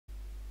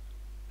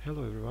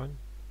Hello everyone,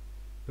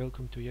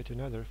 welcome to yet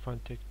another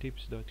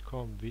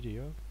funtechtips.com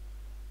video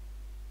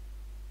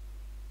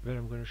where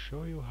I'm going to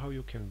show you how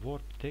you can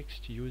warp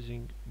text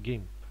using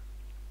GIMP.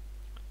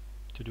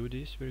 To do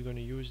this we're going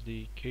to use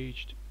the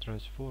caged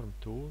transform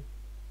tool,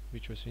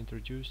 which was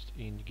introduced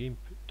in GIMP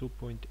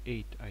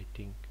 2.8 I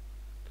think.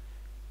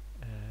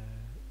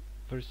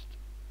 First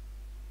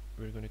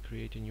we're going to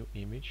create a new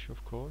image,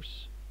 of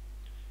course,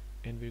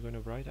 and we're going to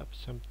write up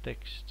some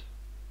text.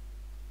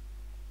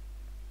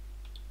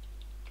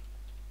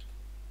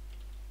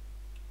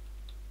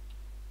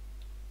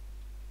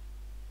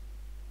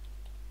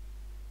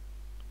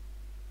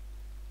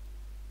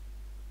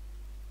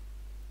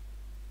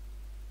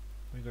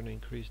 We're going to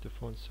increase the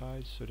font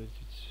size so that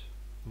it's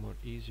more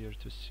easier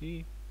to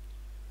see,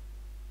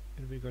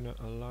 and we're going to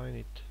align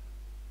it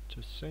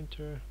to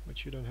center,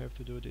 but you don't have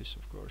to do this,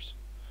 of course.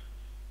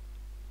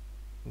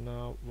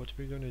 Now what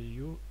we're going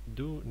to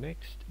do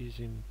next is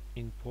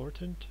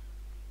important,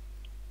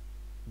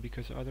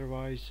 because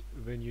otherwise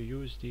when you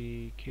use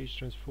the cage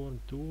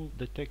transform tool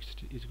the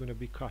text is going to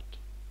be cut.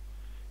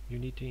 You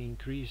need to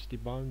increase the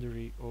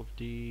boundary of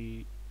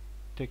the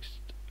text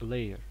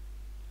layer.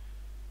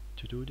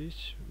 To do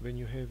this, when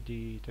you have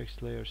the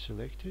text layer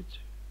selected,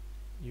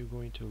 you're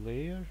going to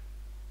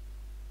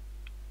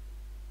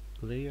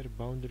layer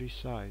boundary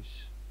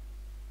size.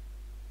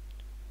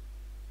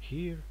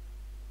 Here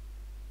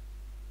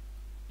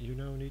you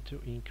now need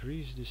to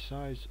increase the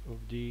size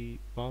of the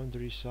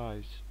boundary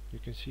size. You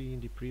can see in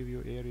the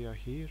preview area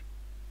here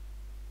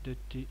that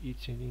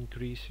it's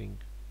increasing.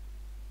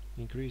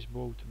 Increase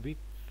both width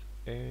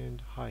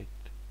and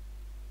height,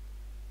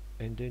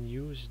 and then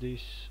use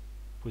this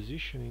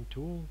positioning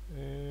tool,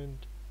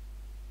 and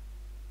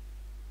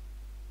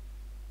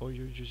or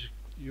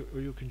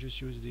you can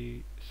just use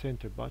the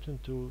center button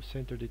to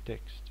center the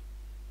text.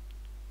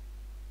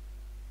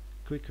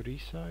 Click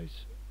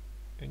resize,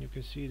 and you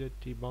can see that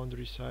the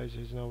boundary size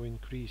has now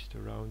increased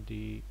around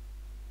the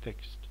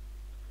text.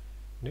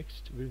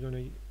 Next we're going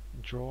to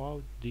draw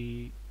out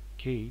the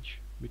cage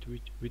with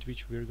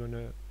which we're going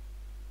to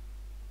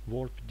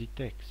warp the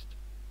text.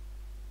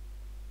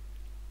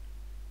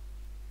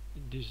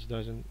 This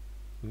doesn't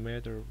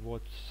matter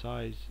what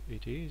size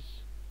it is.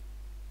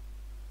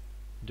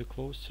 The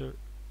closer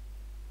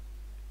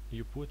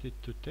you put it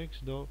to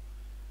text though,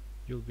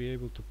 you'll be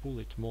able to pull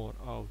it more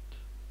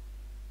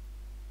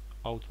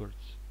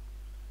outwards.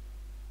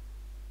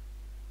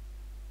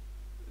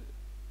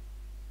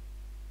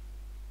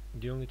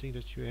 The only thing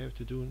that you have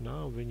to do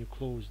now when you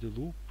close the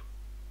loop,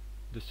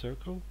 the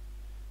circle,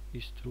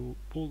 is to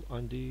pull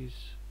on these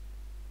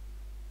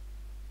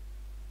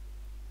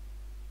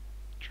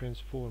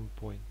transform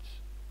points,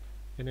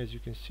 and as you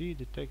can see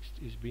the text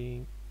is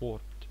being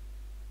warped.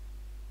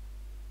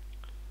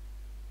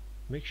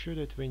 Make sure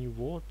that when you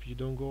warp you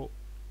don't go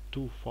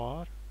too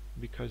far,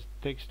 because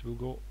text will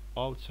go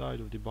outside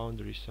of the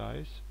boundary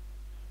size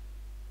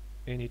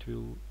and it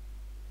will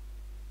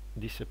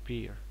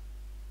disappear.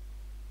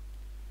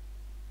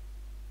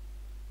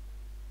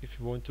 If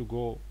you want to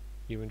go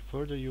even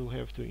further, you'll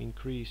have to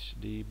increase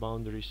the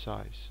boundary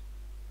size.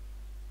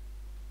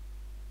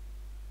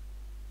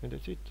 And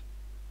that's it.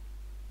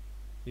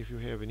 If you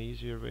have an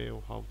easier way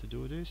of how to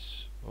do this,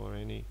 or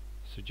any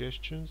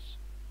suggestions,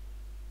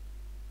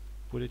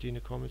 put it in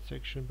the comment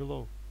section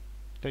below.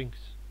 Thanks.